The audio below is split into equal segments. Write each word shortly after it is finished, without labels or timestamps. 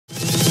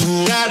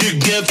Hey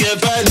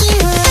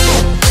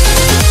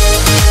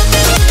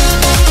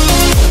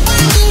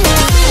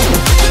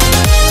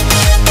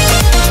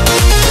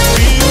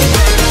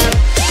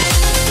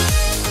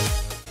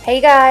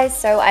guys,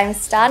 so I'm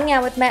starting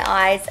out with my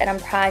eyes and I'm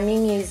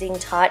priming using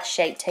Tarte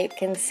Shape Tape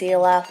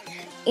Concealer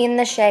in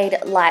the shade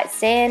Light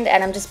Sand,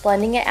 and I'm just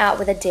blending it out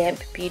with a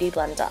damp beauty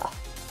blender.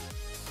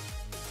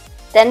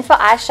 Then for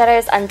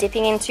eyeshadows, I'm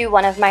dipping into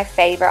one of my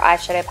favorite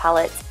eyeshadow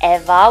palettes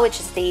ever, which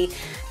is the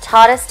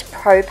Tarteist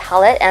Pro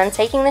Palette, and I'm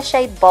taking the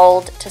shade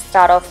Bold to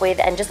start off with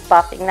and just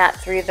buffing that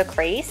through the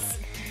crease.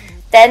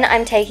 Then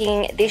I'm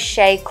taking this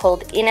shade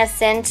called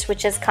Innocent,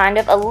 which is kind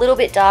of a little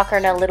bit darker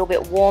and a little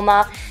bit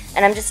warmer,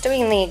 and I'm just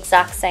doing the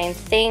exact same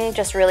thing,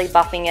 just really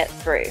buffing it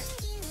through.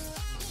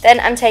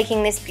 Then I'm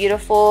taking this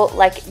beautiful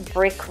like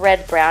brick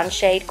red brown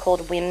shade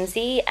called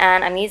Whimsy,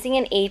 and I'm using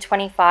an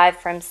E25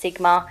 from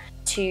Sigma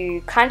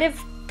to kind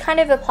of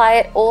apply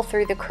it all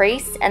through the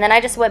crease, and then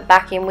I just went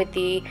back in with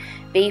the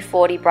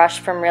B40 brush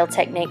from Real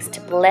Techniques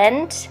to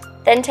blend.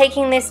 Then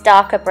taking this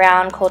darker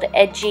brown called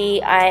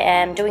Edgy, I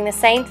am doing the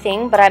same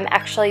thing, but I'm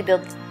actually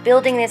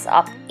building this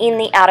up in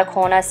the outer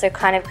corner, so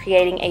kind of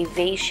creating a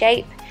V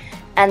shape.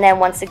 And then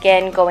once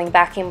again going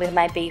back in with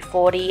my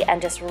B40 and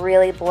just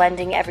really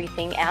blending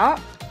everything out.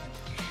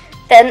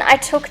 Then I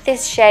took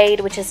this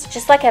shade, which is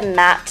just like a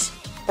matte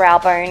brow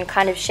bone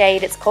kind of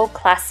shade. It's called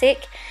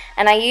Classic,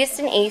 and I used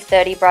an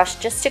E30 brush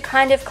just to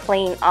kind of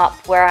clean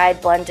up where I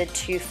had blended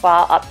too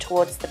far up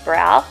towards the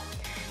brow.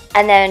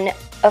 And then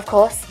of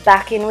course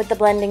back in with the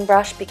blending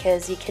brush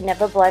because you can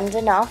never blend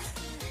enough.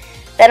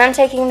 Then I'm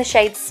taking the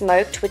shade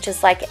Smoked, which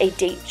is like a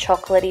deep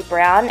chocolatey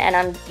brown, and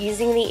I'm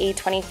using the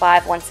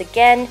E25 once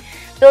again,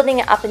 building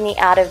it up in the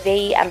outer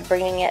V and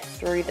bringing it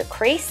through the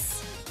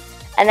crease.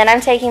 And then I'm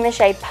taking the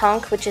shade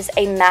Punk, which is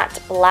a matte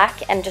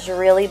black, and just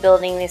really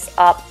building this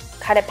up,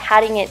 kind of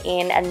patting it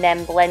in and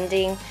then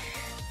blending.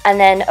 And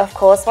then of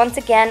course once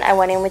again I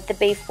went in with the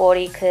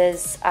B40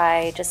 because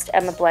I just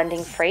am a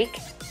blending freak.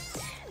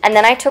 And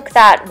then I took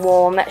that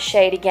warm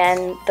shade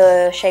again,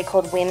 the shade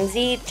called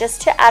Whimsy, just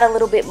to add a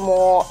little bit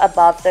more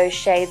above those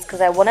shades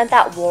because I wanted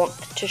that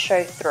warmth to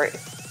show through.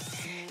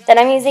 Then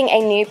I'm using a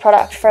new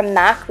product from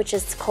MAC, which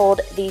is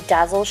called the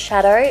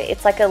Dazzleshadow.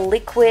 It's like a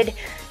liquid,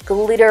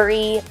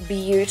 glittery,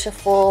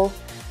 beautiful,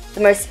 the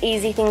most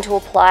easy thing to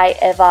apply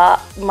ever.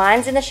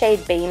 Mine's in the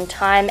shade Beam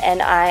Time,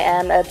 and I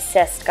am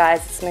obsessed,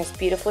 guys. It's the most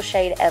beautiful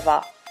shade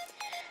ever.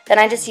 Then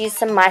I just used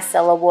some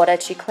micellar water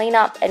to clean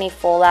up any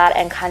fallout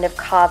and kind of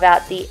carve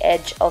out the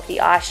edge of the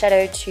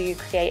eyeshadow to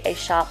create a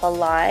sharper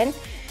line.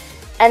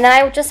 And then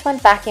I just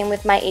went back in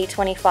with my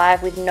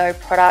E25 with no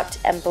product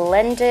and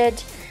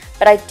blended.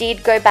 But I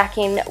did go back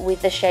in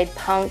with the shade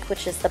Punk,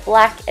 which is the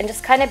black, and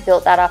just kind of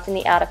built that up in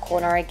the outer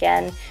corner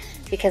again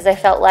because I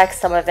felt like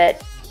some of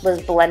it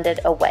was blended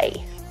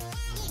away.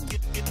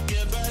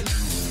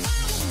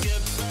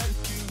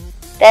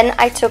 Then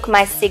I took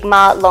my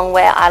Sigma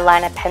Longwear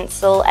Eyeliner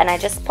Pencil and I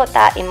just put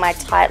that in my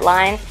tight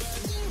line.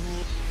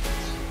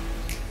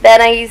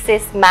 Then I used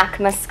this MAC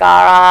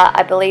mascara.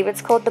 I believe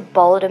it's called the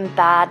Bold and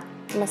Bad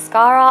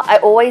mascara. I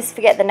always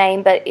forget the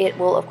name, but it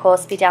will of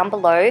course be down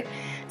below.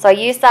 So I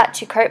used that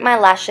to coat my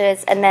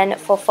lashes, and then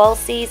for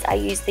falsies I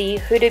used the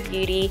Huda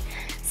Beauty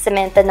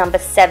Samantha No.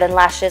 7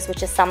 lashes,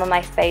 which is some of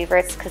my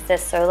favorites because they're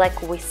so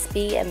like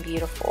wispy and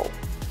beautiful.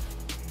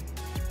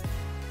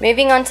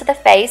 Moving on to the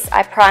face,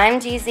 I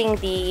primed using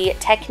the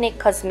Technic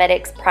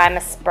Cosmetics Primer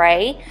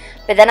Spray,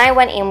 but then I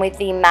went in with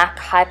the MAC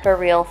Hyper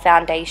Real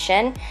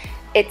Foundation.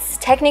 It's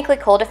technically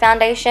called a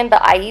foundation,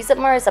 but I use it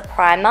more as a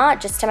primer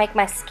just to make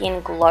my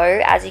skin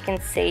glow. As you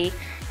can see,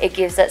 it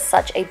gives it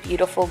such a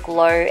beautiful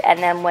glow, and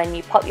then when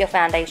you pop your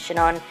foundation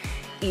on,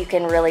 you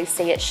can really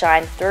see it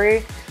shine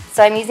through.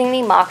 So I'm using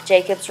the Marc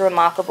Jacobs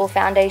Remarcable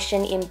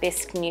foundation in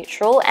Bisque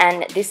Neutral,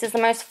 and this is the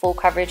most full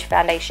coverage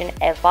foundation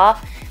ever.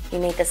 You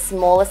need the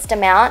smallest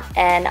amount,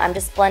 and I'm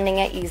just blending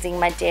it using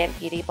my damp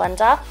beauty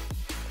blender.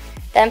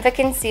 Then for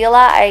concealer,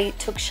 I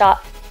took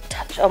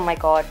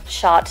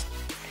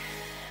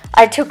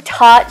I took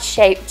Tarte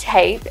Shape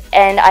Tape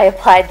and I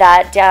applied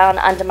that down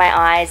under my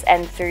eyes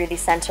and through the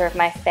center of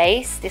my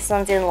face. This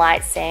one's in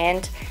Light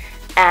Sand,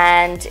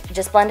 and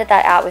just blended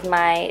that out with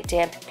my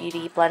damp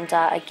beauty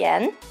blender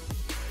again.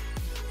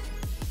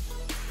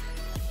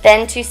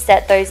 Then to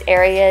set those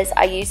areas,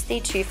 I used the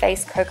Too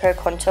Faced Cocoa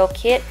Contour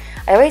Kit.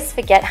 I always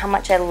forget how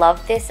much I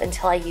love this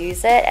until I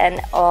use it,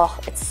 and oh,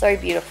 it's so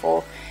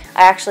beautiful.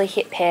 I actually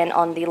hit pan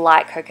on the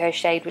light cocoa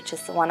shade, which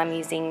is the one I'm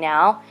using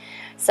now.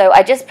 So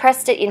I just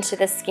pressed it into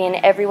the skin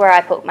everywhere I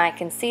put my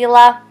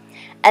concealer,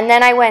 and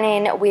then I went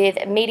in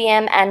with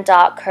medium and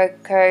dark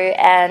cocoa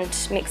and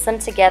mixed them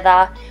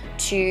together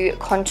to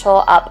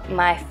contour up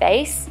my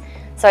face.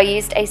 So I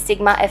used a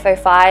Sigma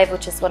F05,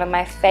 which is one of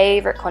my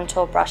favorite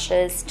contour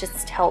brushes,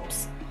 just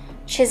helps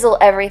chisel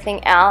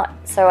everything out.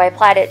 So I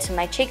applied it to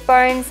my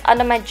cheekbones,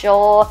 under my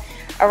jaw,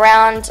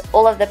 around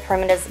all of the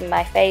perimeters of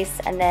my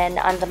face, and then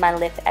under my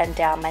lip and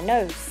down my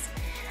nose.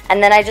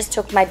 And then I just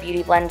took my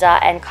beauty blender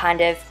and kind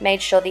of made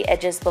sure the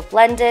edges were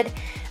blended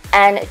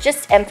and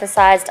just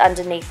emphasized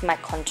underneath my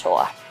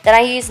contour. Then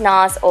I used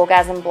Nars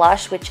Orgasm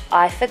blush, which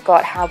I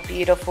forgot how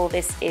beautiful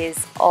this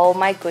is. Oh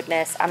my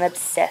goodness, I'm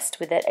obsessed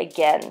with it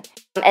again.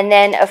 And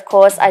then of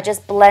course I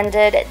just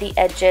blended the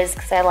edges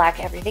because I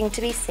like everything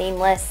to be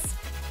seamless.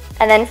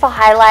 And then for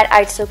highlight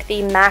I took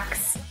the MAC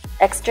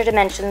Extra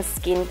Dimensions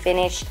Skin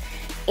Finish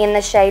in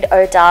the shade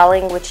Oh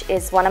Darling, which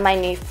is one of my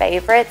new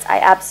favorites. I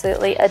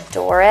absolutely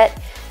adore it.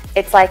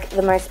 It's like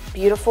the most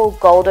beautiful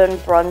golden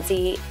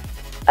bronzy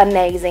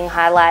amazing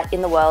highlight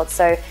in the world.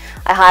 So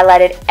I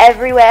highlighted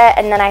everywhere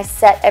and then I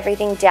set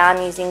everything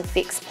down using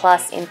Fix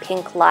Plus in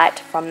Pink Light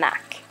from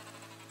MAC.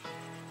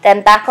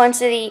 Then back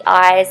onto the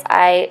eyes,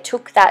 I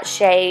took that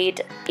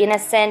shade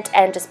Innocent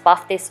and just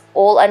buffed this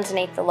all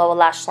underneath the lower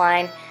lash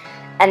line.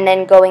 And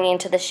then going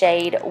into the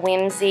shade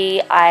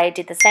Whimsy, I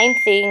did the same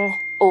thing.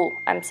 Oh,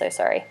 I'm so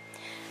sorry.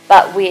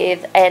 But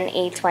with an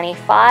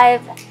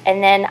E25,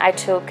 and then I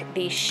took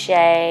the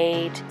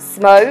shade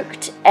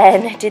Smoked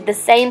and did the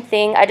same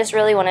thing. I just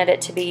really wanted it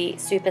to be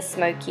super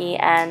smoky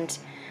and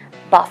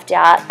buffed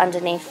out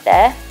underneath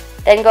there.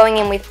 Then going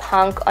in with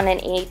Punk on an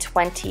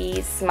E20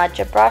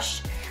 smudger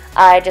brush,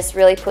 I just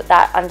really put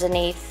that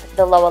underneath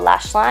the lower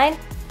lash line.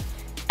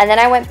 And then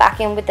I went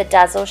back in with the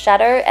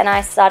Dazzleshadow and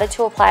I started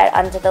to apply it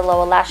under the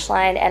lower lash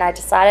line, and I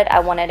decided I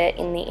wanted it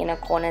in the inner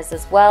corners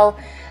as well.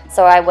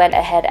 So I went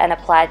ahead and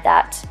applied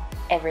that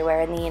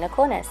everywhere in the inner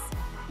corners.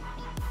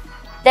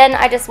 Then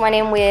I just went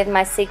in with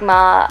my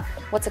Sigma,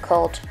 what's it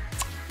called?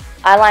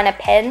 Eyeliner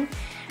pen,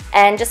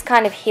 and just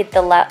kind of hid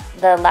the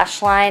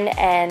lash line,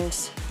 and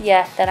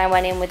yeah, then I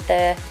went in with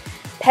the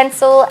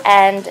pencil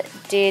and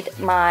did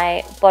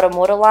my bottom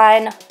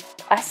waterline.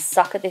 I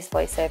suck at this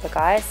voiceover,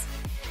 guys.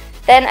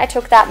 Then I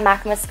took that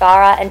MAC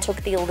mascara and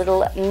took the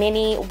little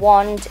mini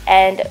wand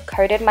and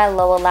coated my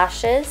lower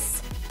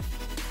lashes.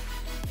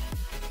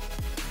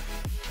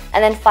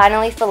 And then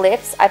finally for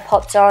lips, I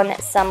popped on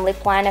some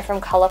lip liner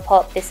from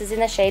Colourpop. This is in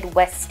the shade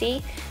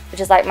Westie,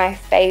 which is like my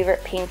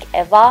favorite pink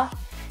ever.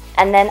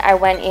 And then I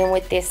went in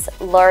with this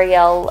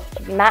L'Oreal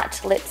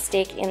matte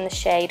lipstick in the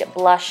shade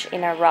Blush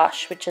in a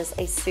Rush, which is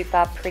a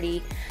super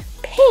pretty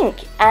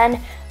pink. And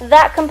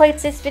that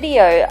completes this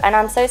video. And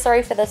I'm so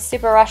sorry for the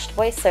super rushed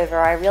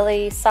voiceover. I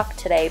really suck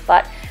today,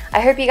 but I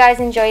hope you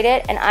guys enjoyed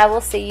it, and I will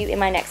see you in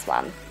my next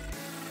one.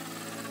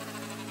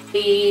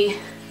 The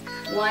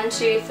 1,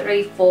 2,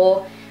 3,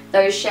 4.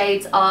 Those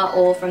shades are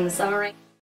all from the Summer Rain.